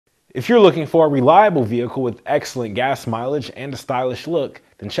If you're looking for a reliable vehicle with excellent gas mileage and a stylish look,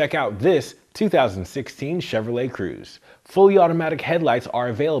 then check out this 2016 Chevrolet Cruze. Fully automatic headlights are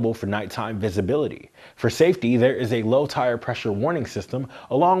available for nighttime visibility. For safety, there is a low tire pressure warning system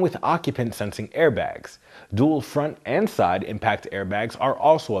along with occupant sensing airbags. Dual front and side impact airbags are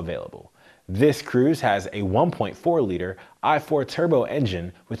also available. This Cruze has a 1.4-liter i4 turbo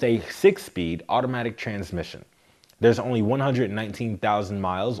engine with a 6-speed automatic transmission. There's only 119,000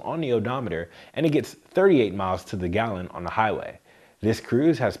 miles on the odometer, and it gets 38 miles to the gallon on the highway. This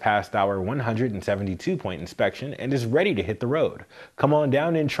Cruze has passed our 172-point inspection and is ready to hit the road. Come on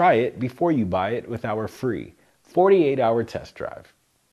down and try it before you buy it with our free 48-hour test drive.